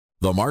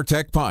The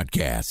MarTech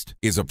Podcast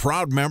is a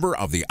proud member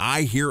of the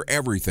I Hear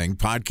Everything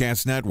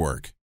Podcast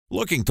Network.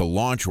 Looking to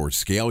launch or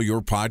scale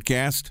your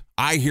podcast?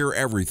 I Hear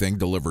Everything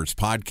delivers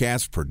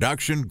podcast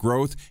production,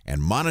 growth,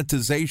 and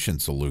monetization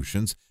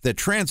solutions that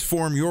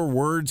transform your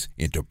words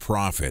into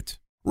profit.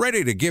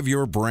 Ready to give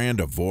your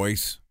brand a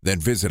voice? Then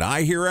visit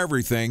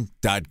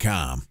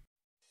iheareverything.com.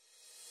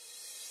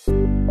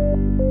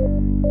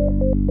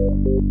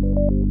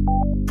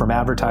 From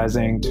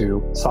advertising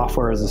to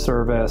software as a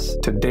service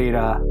to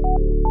data.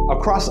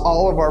 Across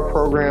all of our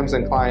programs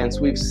and clients,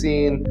 we've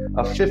seen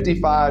a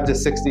 55 to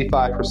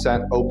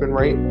 65% open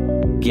rate.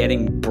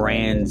 Getting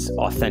brands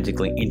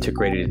authentically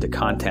integrated into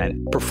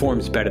content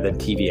performs better than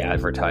TV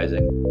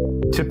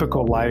advertising.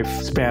 Typical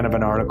lifespan of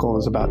an article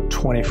is about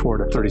 24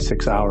 to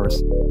 36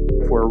 hours.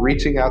 If we're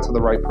reaching out to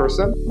the right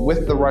person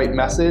with the right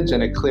message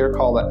and a clear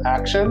call to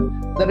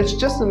action, then it's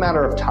just a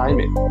matter of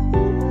timing.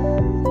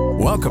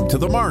 Welcome to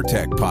the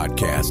MarTech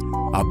Podcast,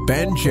 a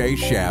Ben J.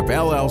 Schaap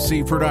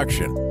LLC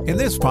production. In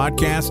this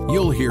podcast,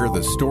 you'll hear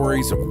the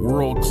stories of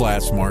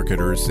world-class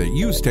marketers that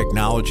use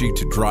technology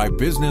to drive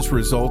business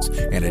results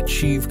and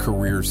achieve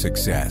career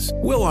success.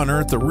 We'll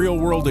unearth the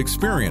real-world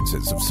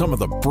experiences of some of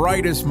the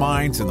brightest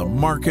minds in the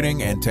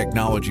marketing and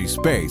technology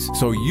space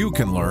so you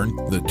can learn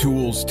the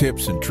tools,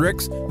 tips, and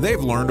tricks they've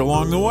learned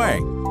along the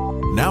way.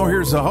 Now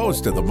here's the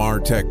host of the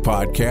MarTech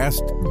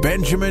Podcast,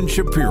 Benjamin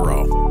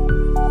Shapiro.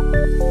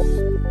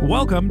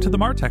 Welcome to the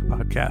MarTech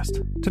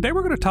Podcast. Today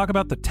we're going to talk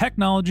about the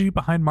technology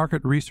behind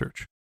market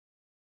research.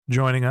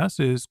 Joining us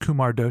is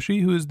Kumar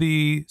Doshi, who is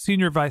the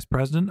Senior Vice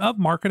President of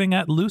Marketing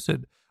at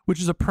Lucid,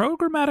 which is a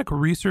programmatic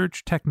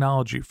research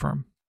technology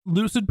firm.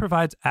 Lucid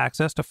provides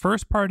access to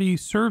first-party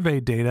survey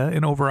data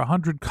in over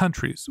 100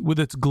 countries. With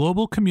its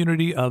global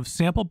community of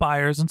sample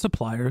buyers and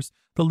suppliers,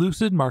 the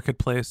Lucid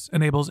Marketplace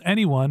enables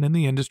anyone in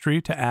the industry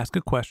to ask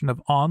a question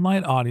of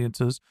online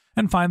audiences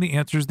and find the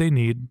answers they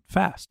need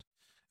fast.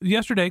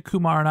 Yesterday,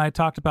 Kumar and I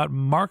talked about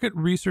market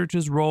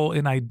research's role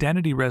in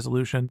identity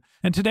resolution,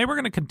 and today we're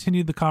going to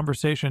continue the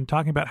conversation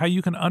talking about how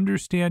you can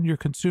understand your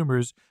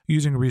consumers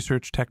using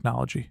research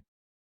technology.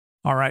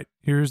 All right,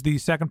 here's the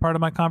second part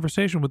of my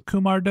conversation with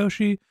Kumar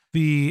Doshi,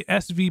 the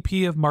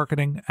SVP of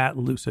Marketing at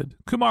Lucid.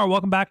 Kumar,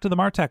 welcome back to the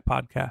MarTech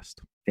Podcast.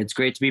 It's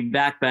great to be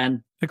back,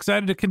 Ben.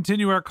 Excited to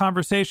continue our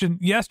conversation.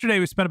 Yesterday,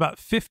 we spent about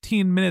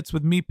 15 minutes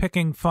with me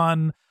picking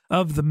fun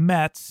of the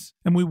Mets,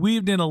 and we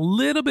weaved in a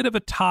little bit of a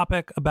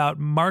topic about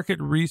market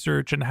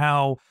research and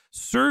how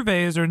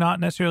surveys are not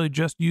necessarily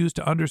just used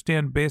to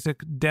understand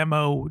basic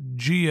demo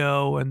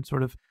geo and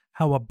sort of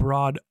how a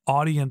broad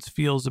audience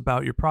feels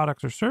about your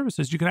products or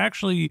services. You can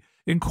actually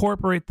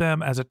incorporate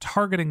them as a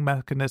targeting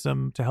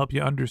mechanism to help you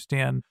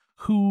understand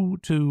who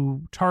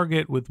to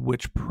target with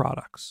which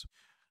products.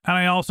 And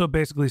I also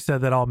basically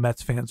said that all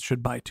Mets fans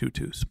should buy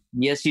tutus.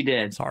 Yes, you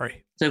did.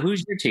 Sorry. So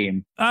who's your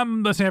team?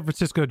 I'm the San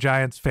Francisco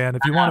Giants fan.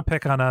 If you want to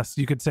pick on us,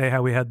 you could say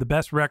how we had the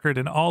best record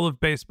in all of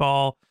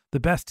baseball, the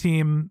best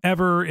team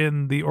ever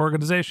in the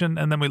organization,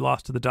 and then we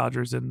lost to the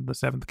Dodgers in the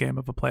 7th game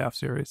of a playoff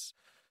series.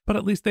 But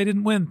at least they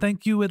didn't win.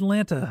 Thank you,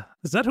 Atlanta.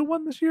 Is that who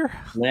won this year?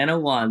 Atlanta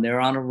won.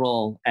 They're on a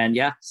roll. And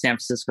yeah, San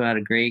Francisco had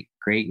a great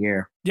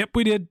year. Yep,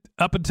 we did,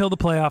 up until the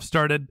playoffs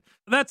started.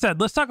 That said,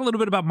 let's talk a little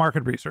bit about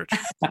market research.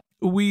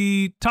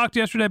 We talked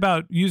yesterday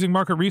about using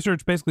market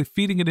research, basically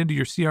feeding it into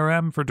your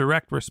CRM for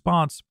direct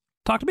response.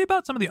 Talk to me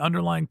about some of the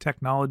underlying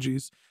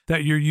technologies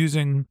that you're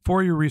using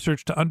for your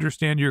research to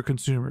understand your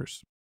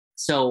consumers.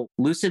 So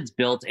Lucid's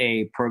built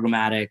a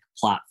programmatic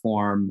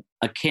platform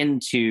akin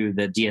to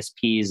the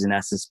DSPs and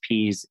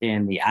SSPs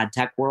in the ad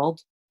tech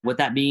world. What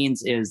that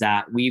means is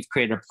that we've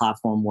created a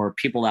platform where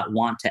people that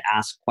want to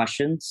ask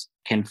questions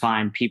can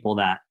find people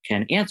that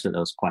can answer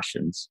those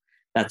questions.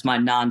 That's my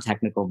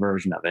non-technical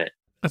version of it.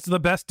 That's the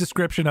best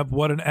description of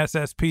what an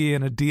SSP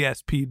and a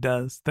DSP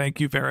does.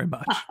 Thank you very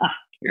much.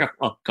 You're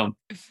welcome.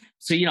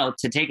 So,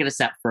 to take it a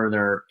step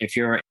further, if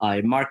you're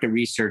a market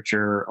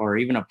researcher or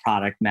even a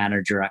product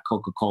manager at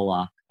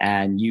Coca-Cola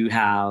and you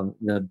have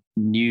the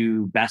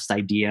new best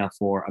idea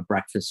for a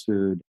breakfast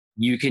food,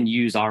 you can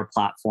use our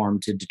platform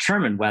to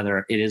determine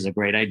whether it is a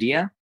great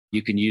idea.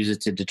 You can use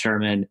it to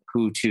determine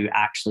who to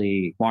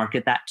actually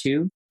market that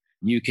to.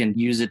 You can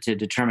use it to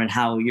determine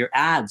how your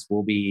ads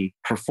will be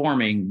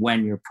performing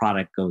when your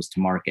product goes to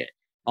market,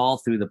 all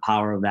through the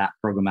power of that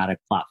programmatic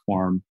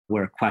platform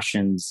where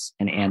questions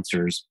and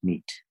answers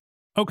meet.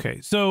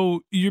 Okay, so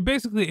you're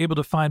basically able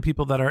to find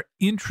people that are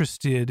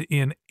interested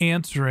in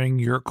answering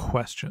your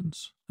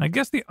questions. I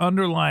guess the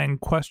underlying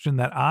question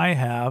that I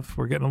have,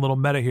 we're getting a little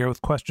meta here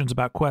with questions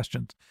about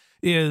questions,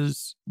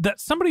 is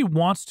that somebody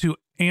wants to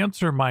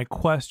answer my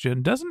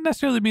question doesn't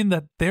necessarily mean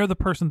that they're the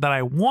person that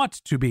I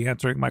want to be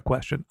answering my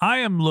question. I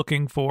am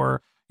looking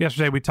for,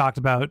 yesterday we talked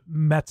about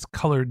Mets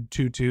colored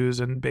tutus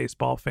and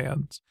baseball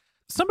fans.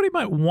 Somebody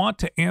might want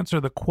to answer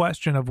the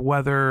question of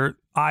whether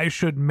I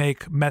should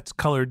make Mets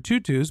colored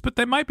tutus, but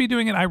they might be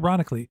doing it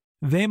ironically.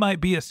 They might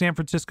be a San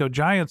Francisco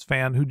Giants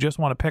fan who just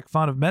want to pick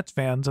fun of Mets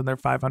fans and their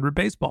 500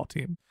 baseball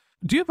team.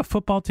 Do you have a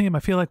football team? I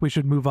feel like we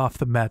should move off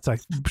the Mets.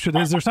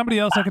 Is there somebody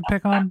else I could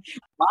pick on?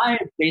 My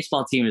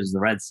baseball team is the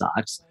Red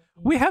Sox.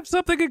 We have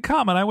something in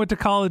common. I went to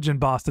college in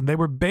Boston. They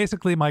were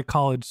basically my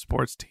college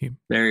sports team.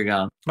 There you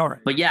go. All right.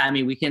 But yeah, I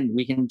mean, we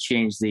can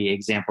change the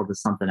example to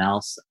something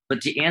else.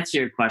 But to answer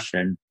your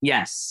question,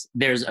 yes,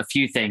 there's a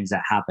few things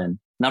that happen.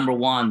 Number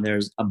one,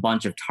 there's a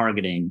bunch of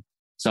targeting.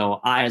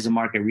 So I, as a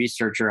market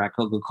researcher at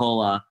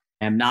Coca-Cola,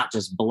 am not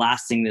just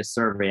blasting this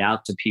survey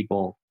out to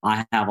people.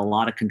 I have a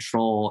lot of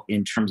control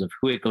in terms of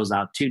who it goes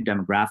out to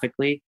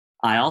demographically.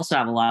 I also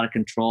have a lot of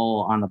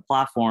control on the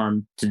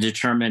platform to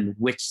determine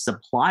which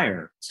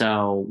supplier.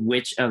 So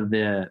which of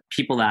the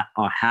people that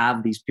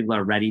have these people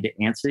are ready to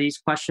answer these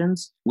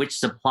questions, which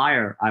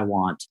supplier I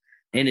want.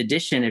 In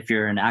addition, if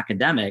you're an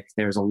academic,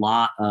 there's a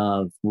lot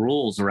of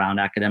rules around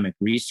academic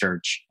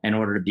research in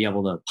order to be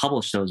able to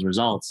publish those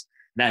results.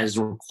 That is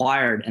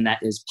required and that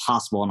is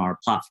possible on our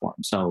platform.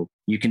 So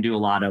you can do a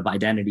lot of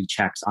identity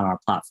checks on our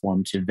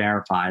platform to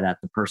verify that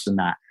the person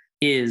that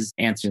is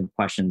answering the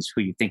questions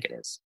who you think it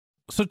is.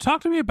 So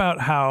talk to me about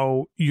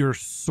how you're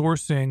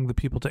sourcing the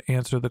people to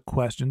answer the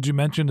questions. You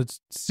mentioned it's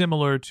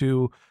similar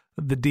to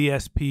the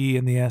DSP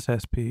and the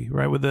SSP,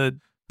 right? With the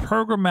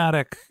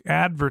programmatic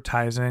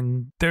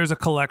advertising, there's a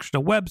collection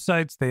of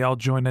websites. They all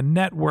join a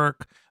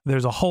network.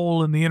 There's a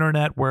hole in the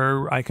internet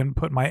where I can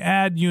put my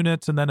ad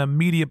units, and then a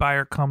media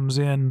buyer comes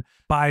in,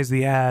 buys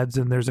the ads,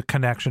 and there's a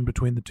connection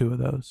between the two of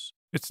those.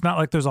 It's not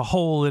like there's a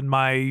hole in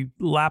my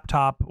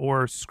laptop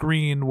or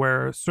screen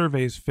where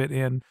surveys fit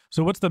in.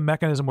 So what's the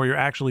mechanism where you're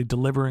actually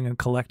delivering and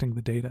collecting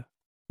the data?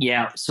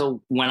 Yeah.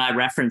 So when I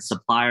referenced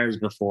suppliers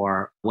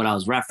before, what I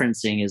was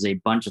referencing is a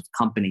bunch of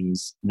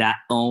companies that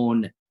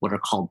own what are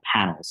called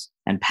panels.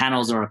 And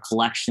panels are a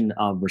collection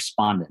of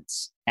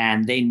respondents,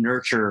 and they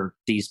nurture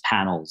these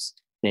panels.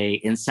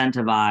 They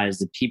incentivize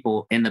the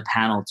people in the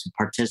panel to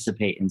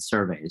participate in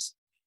surveys.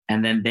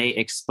 And then they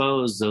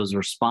expose those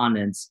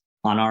respondents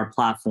on our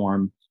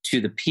platform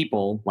to the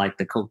people like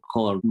the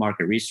Coca-Cola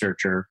market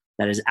researcher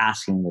that is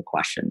asking the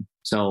question.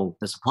 So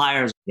the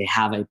suppliers, they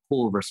have a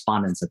pool of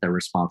respondents that they're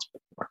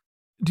responsible for.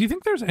 Do you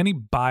think there's any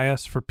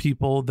bias for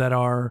people that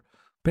are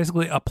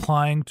basically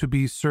applying to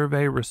be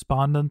survey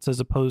respondents as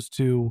opposed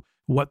to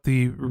what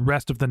the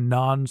rest of the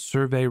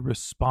non-survey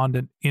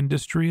respondent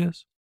industry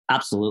is?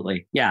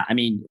 Absolutely. Yeah. I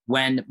mean,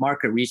 when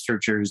market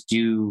researchers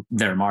do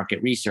their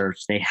market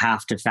research, they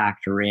have to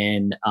factor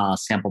in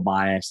sample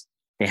bias.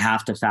 They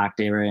have to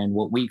factor in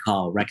what we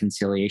call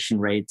reconciliation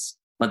rates,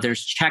 but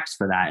there's checks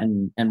for that.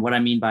 And what I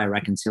mean by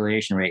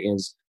reconciliation rate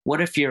is, what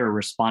if you're a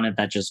respondent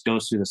that just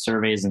goes through the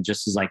surveys and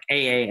just is like,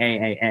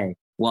 A?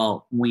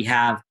 Well, we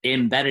have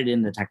embedded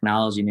in the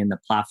technology and in the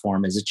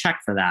platform is a check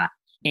for that.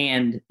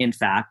 And in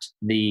fact,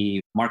 the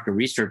market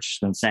researchers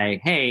can say,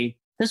 hey,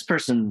 this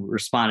person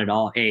responded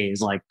all A's,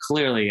 like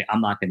clearly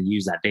I'm not going to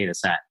use that data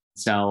set.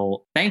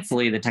 So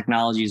thankfully, the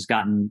technology has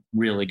gotten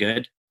really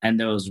good. And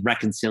those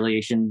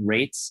reconciliation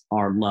rates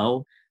are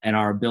low, and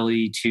our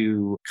ability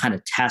to kind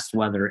of test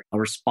whether a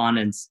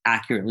respondent's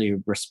accurately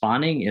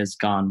responding is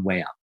gone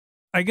way up.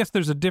 I guess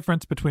there's a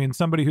difference between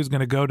somebody who's going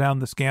to go down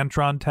the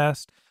Scantron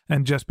test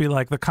and just be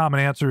like, the common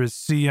answer is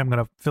C, I'm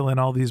going to fill in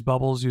all these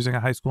bubbles using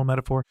a high school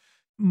metaphor.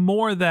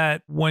 More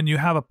that when you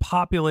have a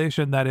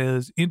population that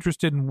is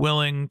interested and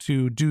willing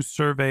to do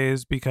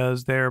surveys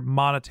because they're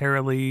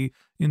monetarily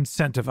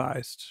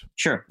incentivized.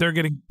 Sure. They're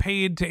getting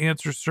paid to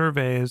answer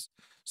surveys.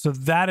 So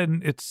that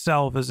in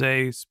itself is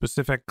a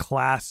specific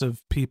class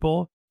of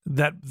people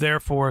that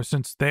therefore,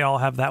 since they all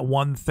have that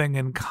one thing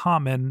in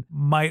common,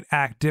 might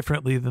act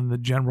differently than the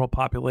general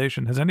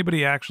population. Has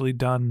anybody actually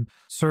done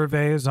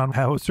surveys on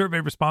how survey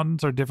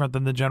respondents are different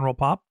than the general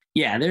pop?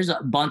 Yeah, there's a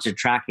bunch of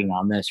tracking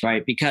on this,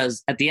 right?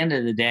 Because at the end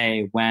of the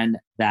day, when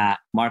that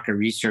market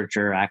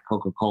researcher at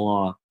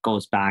Coca-Cola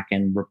goes back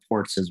and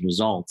reports his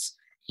results,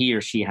 he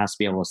or she has to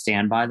be able to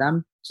stand by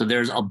them. So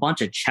there's a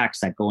bunch of checks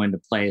that go into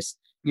place.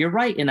 You're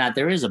right in that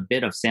there is a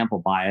bit of sample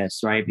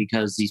bias, right?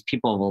 Because these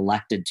people have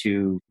elected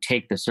to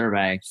take the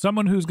survey.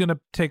 Someone who's going to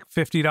take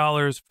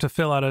 $50 to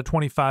fill out a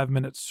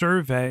 25-minute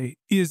survey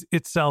is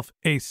itself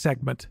a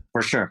segment.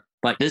 For sure.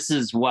 But this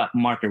is what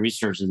market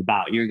research is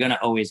about. You're going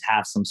to always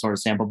have some sort of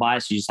sample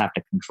bias. You just have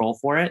to control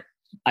for it.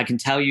 I can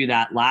tell you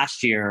that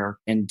last year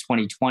in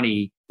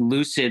 2020,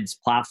 Lucid's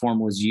platform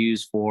was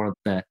used for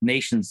the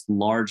nation's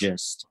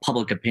largest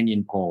public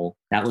opinion poll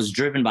that was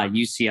driven by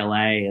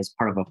UCLA as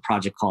part of a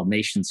project called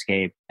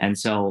Nationscape. And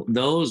so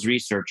those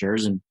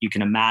researchers, and you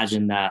can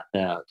imagine that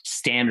the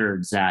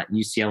standards that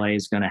UCLA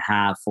is going to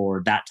have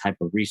for that type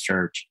of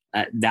research,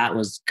 that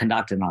was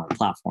conducted on our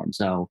platform.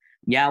 So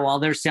yeah, while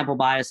there's sample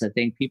bias, I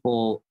think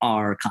people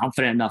are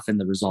confident enough in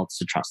the results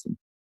to trust them.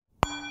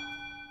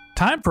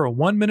 Time for a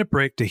 1-minute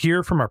break to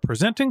hear from our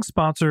presenting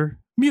sponsor,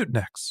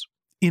 Mutinex.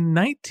 In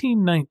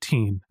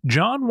 1919,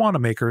 John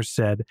Wanamaker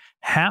said,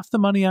 "Half the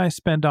money I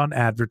spend on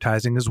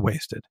advertising is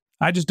wasted.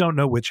 I just don't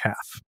know which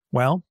half."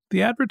 Well,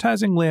 the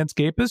advertising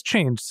landscape has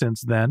changed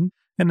since then,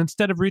 and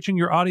instead of reaching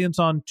your audience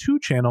on 2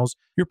 channels,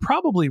 you're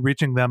probably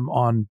reaching them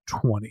on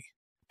 20.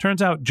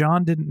 Turns out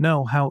John didn't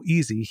know how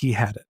easy he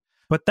had it.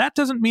 But that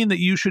doesn't mean that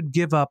you should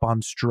give up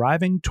on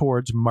striving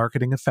towards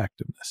marketing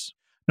effectiveness.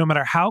 No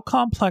matter how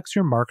complex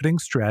your marketing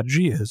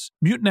strategy is,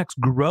 Mutinex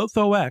Growth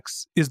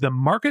OX is the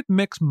market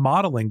mix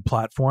modeling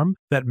platform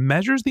that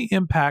measures the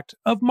impact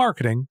of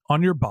marketing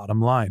on your bottom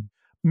line.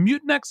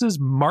 Mutinex's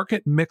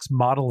market mix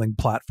modeling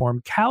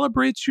platform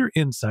calibrates your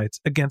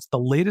insights against the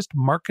latest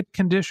market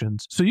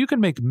conditions so you can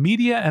make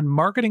media and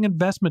marketing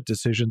investment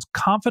decisions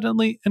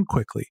confidently and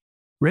quickly.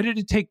 Ready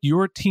to take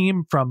your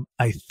team from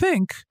I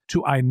think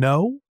to I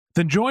know?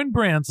 Then join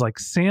brands like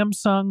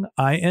Samsung,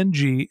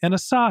 ING, and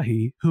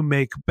Asahi who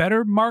make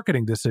better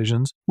marketing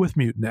decisions with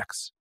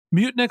Mutinex.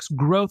 Mutinex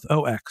Growth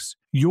OX.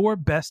 Your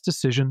best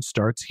decision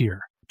starts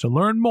here. To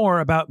learn more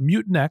about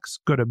Mutinex,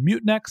 go to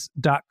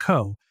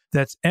mutinex.co.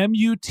 That's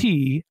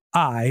MUTINEX.co.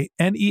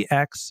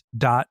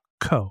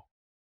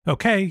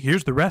 Okay,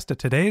 here's the rest of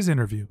today's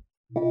interview.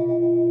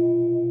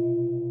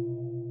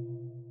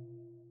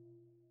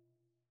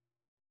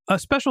 A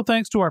special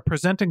thanks to our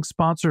presenting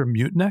sponsor,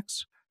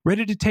 Mutinex.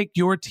 Ready to take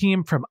your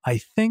team from I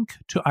think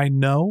to I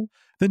know?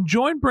 Then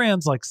join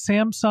brands like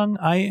Samsung,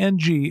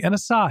 ING, and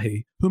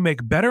Asahi who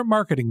make better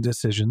marketing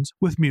decisions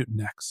with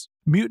Mutinex.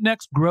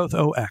 Mutinex Growth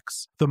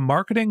OX, the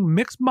marketing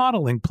mix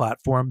modeling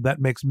platform that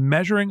makes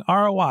measuring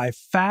ROI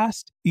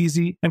fast,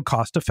 easy, and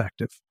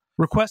cost-effective.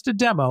 Request a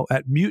demo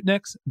at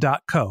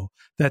mutinex.co.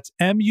 That's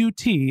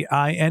MUTINEX.co.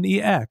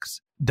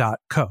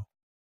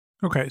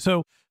 Okay,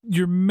 so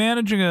you're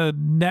managing a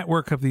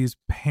network of these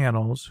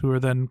panels who are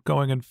then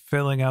going and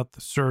filling out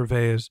the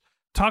surveys.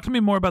 Talk to me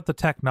more about the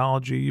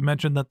technology. You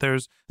mentioned that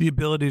there's the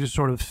ability to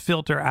sort of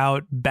filter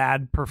out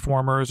bad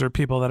performers or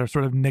people that are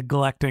sort of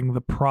neglecting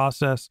the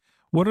process.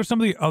 What are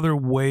some of the other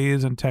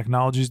ways and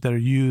technologies that are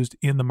used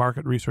in the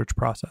market research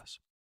process?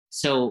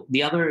 So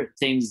the other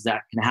things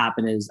that can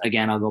happen is,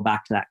 again, I'll go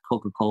back to that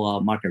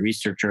Coca-Cola market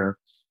researcher.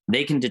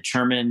 They can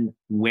determine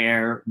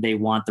where they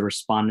want the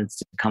respondents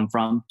to come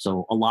from.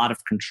 So a lot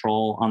of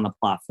control on the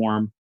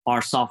platform.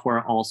 Our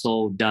software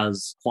also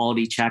does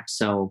quality checks.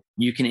 So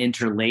you can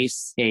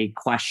interlace a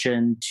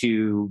question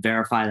to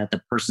verify that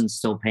the person's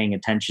still paying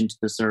attention to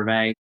the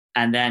survey.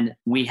 And then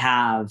we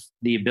have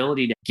the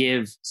ability to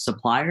give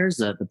suppliers,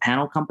 the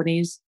panel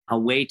companies, a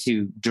way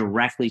to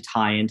directly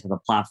tie into the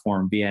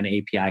platform via an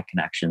API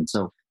connection.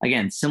 So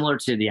again, similar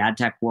to the ad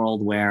tech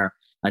world where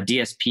a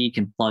DSP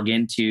can plug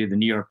into the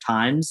New York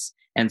Times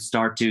and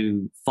start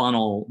to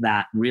funnel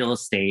that real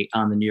estate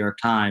on the New York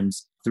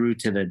Times through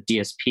to the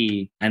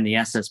DSP and the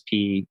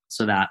SSP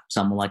so that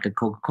someone like a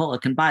Coca-Cola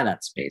can buy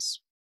that space.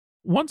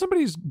 Once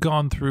somebody's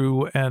gone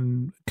through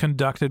and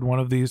conducted one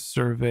of these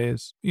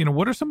surveys,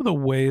 what are some of the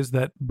ways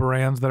that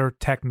brands that are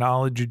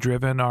technology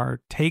driven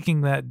are taking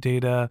that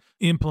data,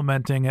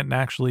 implementing it, and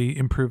actually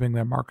improving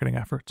their marketing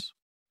efforts?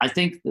 I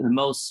think the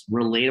most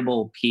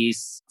relatable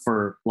piece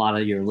for a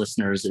lot of your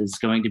listeners is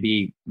going to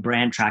be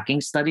brand tracking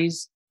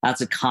studies.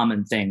 That's a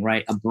common thing,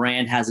 right? A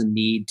brand has a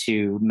need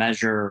to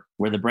measure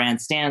where the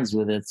brand stands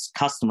with its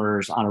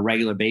customers on a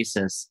regular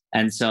basis.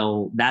 And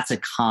so that's a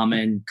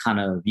common kind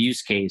of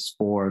use case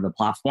for the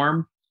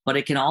platform. But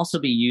it can also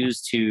be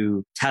used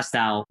to test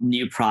out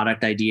new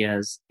product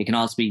ideas. It can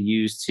also be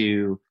used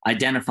to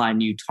identify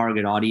new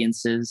target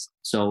audiences.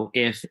 So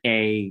if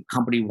a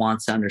company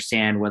wants to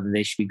understand whether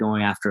they should be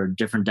going after a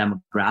different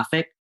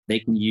demographic, they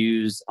can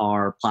use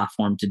our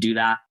platform to do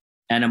that.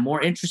 And a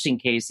more interesting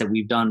case that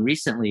we've done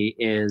recently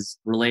is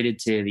related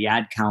to the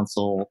Ad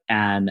Council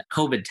and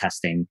COVID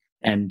testing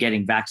and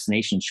getting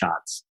vaccination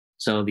shots.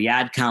 So the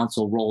Ad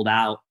Council rolled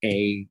out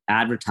a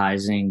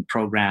advertising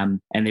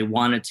program and they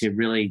wanted to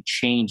really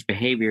change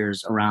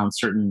behaviors around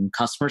certain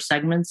customer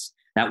segments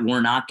that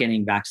were not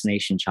getting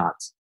vaccination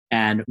shots.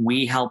 And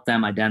we helped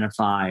them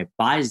identify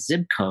by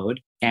zip code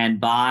and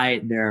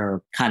by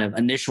their kind of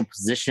initial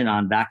position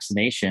on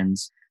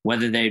vaccinations,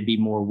 whether they'd be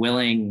more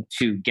willing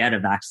to get a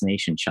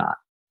vaccination shot,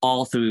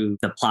 all through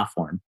the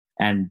platform.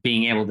 And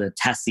being able to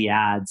test the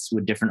ads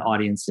with different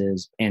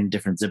audiences in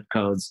different zip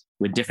codes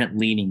with different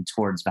leaning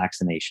towards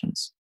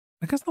vaccinations.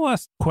 I guess the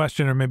last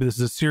question, or maybe this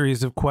is a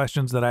series of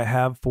questions that I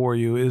have for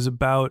you, is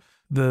about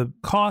the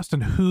cost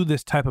and who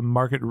this type of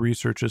market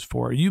research is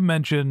for. You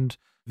mentioned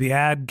the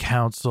Ad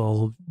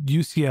Council,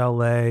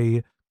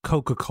 UCLA,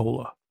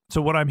 Coca-Cola.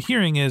 So what I'm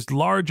hearing is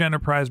large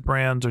enterprise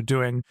brands are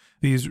doing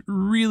these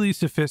really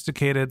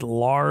sophisticated,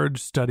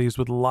 large studies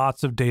with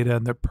lots of data,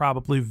 and they're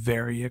probably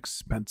very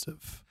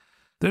expensive.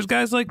 There's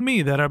guys like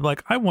me that are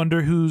like, I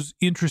wonder who's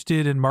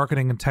interested in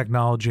marketing and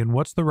technology and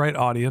what's the right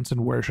audience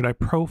and where should I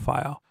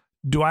profile?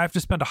 Do I have to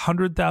spend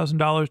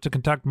 $100,000 to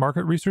conduct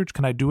market research?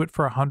 Can I do it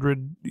for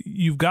 $100?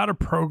 You've got a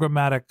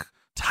programmatic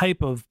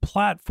type of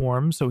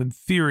platform. So in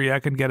theory, I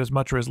can get as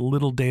much or as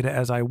little data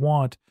as I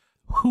want.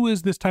 Who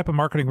is this type of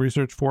marketing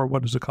research for?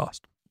 What does it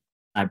cost?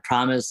 I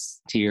promise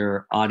to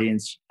your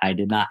audience, I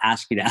did not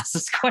ask you to ask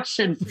this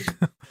question.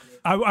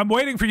 I'm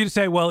waiting for you to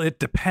say, well, it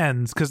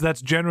depends, because that's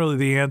generally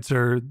the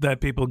answer that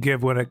people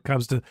give when it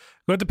comes to,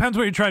 well, it depends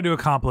what you're trying to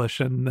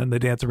accomplish, and then they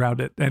dance around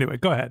it. Anyway,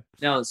 go ahead.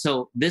 No,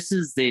 so this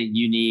is the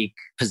unique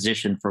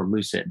position for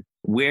Lucid.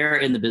 We're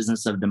in the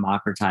business of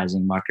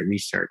democratizing market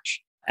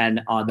research, and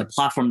the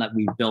platform that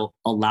we've built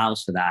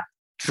allows for that.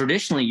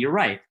 traditionally, you're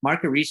right.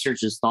 Market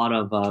research is thought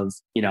of,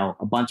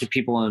 a bunch of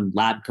people in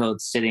lab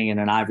coats sitting in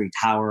an ivory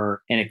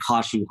tower, and it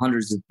costs you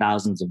hundreds of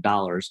thousands of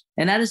dollars.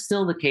 And that is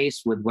still the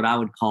case with what I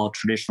would call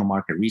traditional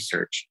market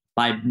research.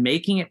 By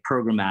making it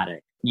programmatic,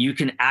 you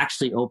can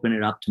actually open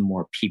it up to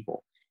more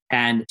people.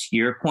 And to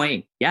your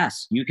point,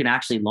 yes, you can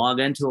actually log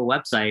into a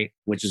website,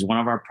 which is one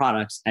of our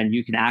products, and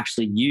you can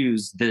actually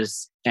use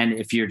this. And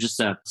if you're just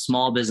a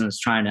small business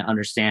trying to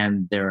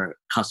understand their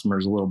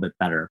customers a little bit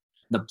better,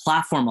 the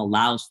platform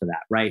allows for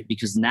that, right?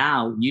 Because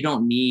now you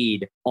don't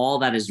need all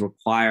that is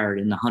required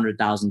in the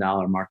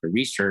 $100,000 market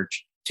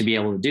research to be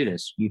able to do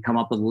this. You come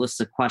up with a list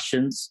of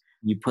questions,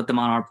 you put them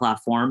on our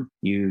platform,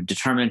 you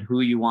determine who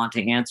you want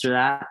to answer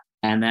that,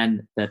 and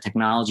then the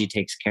technology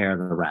takes care of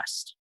the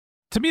rest.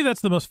 To me,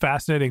 that's the most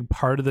fascinating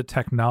part of the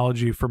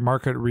technology for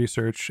market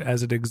research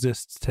as it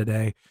exists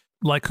today.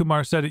 Like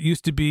Kumar said, it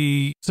used to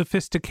be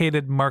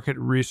sophisticated market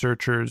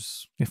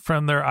researchers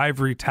from their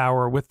ivory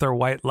tower with their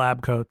white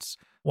lab coats.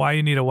 Why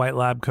you need a white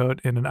lab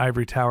coat in an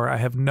ivory tower, I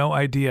have no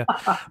idea.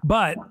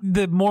 But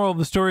the moral of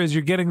the story is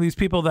you're getting these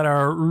people that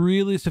are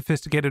really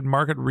sophisticated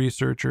market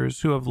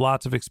researchers who have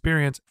lots of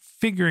experience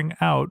figuring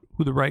out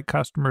who the right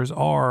customers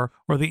are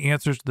or the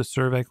answers to the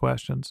survey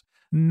questions.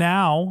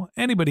 Now,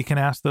 anybody can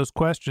ask those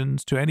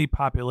questions to any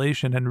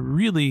population, and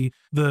really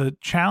the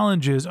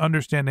challenge is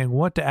understanding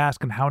what to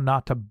ask and how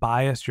not to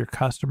bias your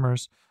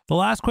customers. The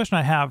last question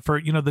I have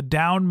for, the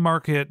down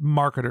market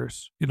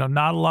marketers,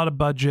 not a lot of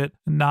budget,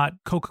 not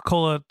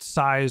Coca-Cola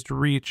sized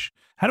reach.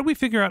 How do we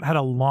figure out how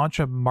to launch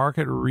a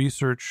market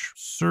research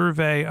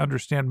survey,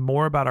 understand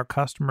more about our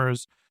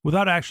customers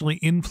without actually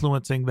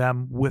influencing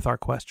them with our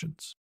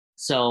questions?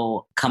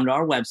 So come to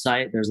our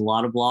website. There's a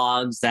lot of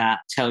blogs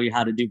that tell you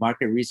how to do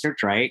market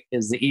research, right?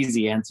 Is the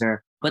easy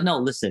answer. But no,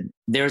 listen,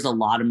 there's a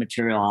lot of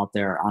material out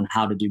there on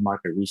how to do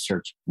market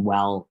research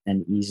well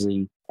and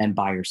easily and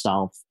by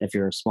yourself if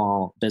you're a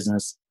small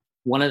business.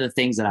 One of the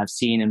things that I've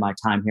seen in my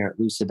time here at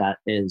Lucid that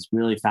is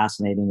really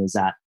fascinating is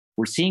that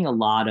we're seeing a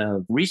lot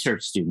of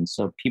research students,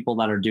 so people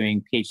that are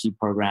doing PhD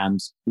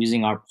programs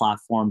using our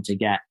platform to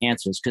get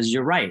answers. Because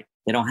you're right,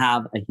 they don't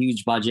have a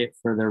huge budget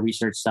for their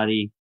research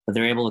study, but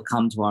they're able to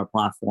come to our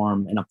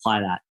platform and apply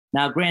that.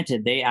 Now,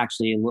 granted, they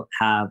actually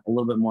have a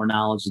little bit more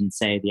knowledge than,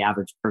 say, the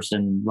average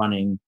person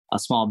running a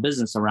small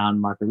business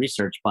around market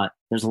research, but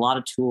there's a lot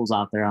of tools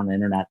out there on the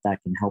internet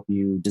that can help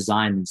you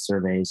design these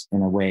surveys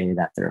in a way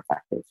that they're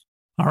effective.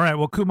 All right.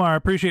 Well, Kumar, I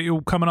appreciate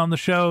you coming on the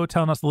show,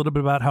 telling us a little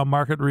bit about how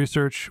market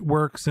research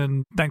works,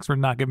 and thanks for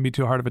not giving me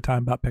too hard of a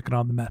time about picking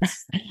on the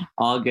Mets.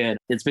 All good.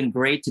 It's been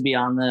great to be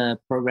on the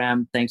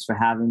program. Thanks for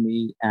having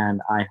me,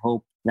 and I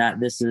hope that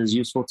this is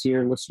useful to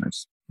your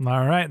listeners.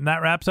 All right. And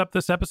that wraps up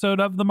this episode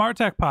of the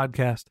MarTech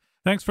Podcast.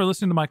 Thanks for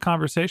listening to my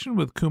conversation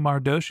with Kumar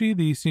Doshi,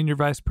 the Senior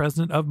Vice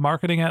President of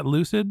Marketing at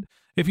Lucid.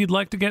 If you'd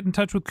like to get in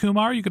touch with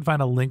Kumar, you can find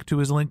a link to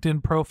his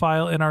LinkedIn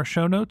profile in our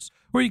show notes,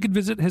 or you can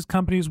visit his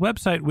company's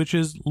website, which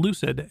is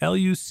lucid,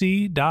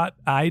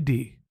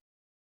 luc.id.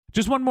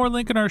 Just one more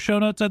link in our show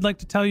notes I'd like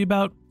to tell you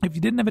about. If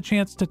you didn't have a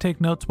chance to take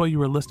notes while you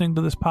were listening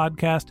to this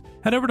podcast,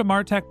 head over to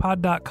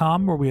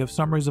martechpod.com, where we have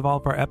summaries of all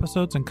of our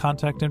episodes and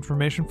contact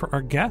information for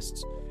our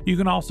guests. You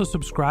can also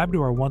subscribe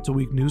to our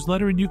once-a-week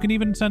newsletter, and you can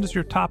even send us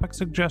your topic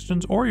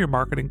suggestions or your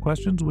marketing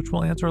questions, which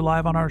we'll answer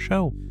live on our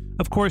show.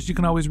 Of course, you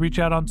can always reach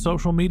out on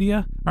social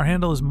media. Our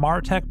handle is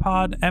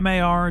MarTechPod,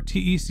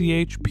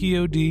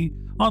 MarTechPod,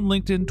 on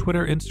LinkedIn,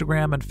 Twitter,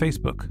 Instagram, and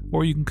Facebook.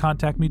 Or you can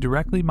contact me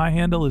directly. My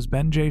handle is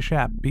Ben J.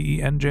 Shap,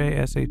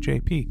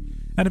 BenJShap.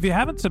 And if you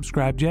haven't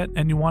subscribed yet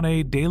and you want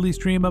a daily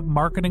stream of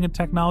marketing and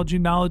technology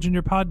knowledge in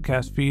your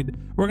podcast feed,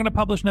 we're going to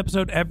publish an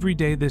episode every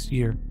day this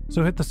year.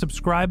 So hit the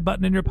subscribe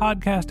button in your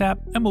podcast app,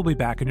 and we'll be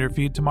back in your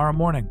feed tomorrow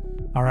morning.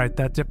 All right,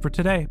 that's it for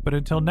today. But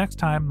until next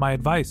time, my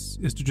advice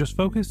is to just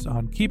focus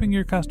on keeping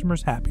your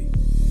customers happy.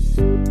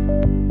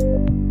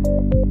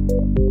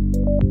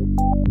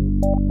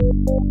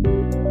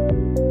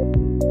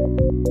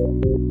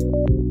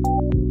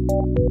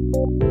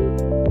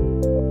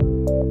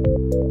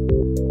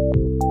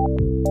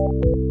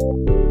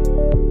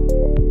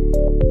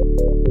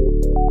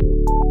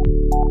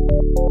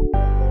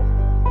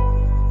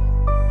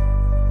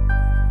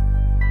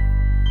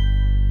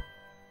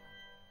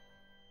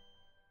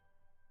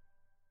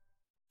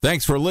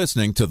 Thanks for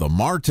listening to the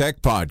MarTech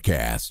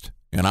Podcast,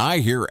 an I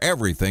Hear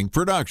Everything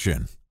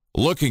production.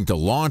 Looking to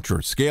launch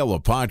or scale a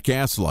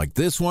podcast like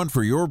this one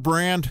for your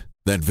brand?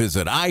 Then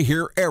visit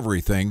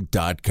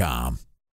iheareverything.com.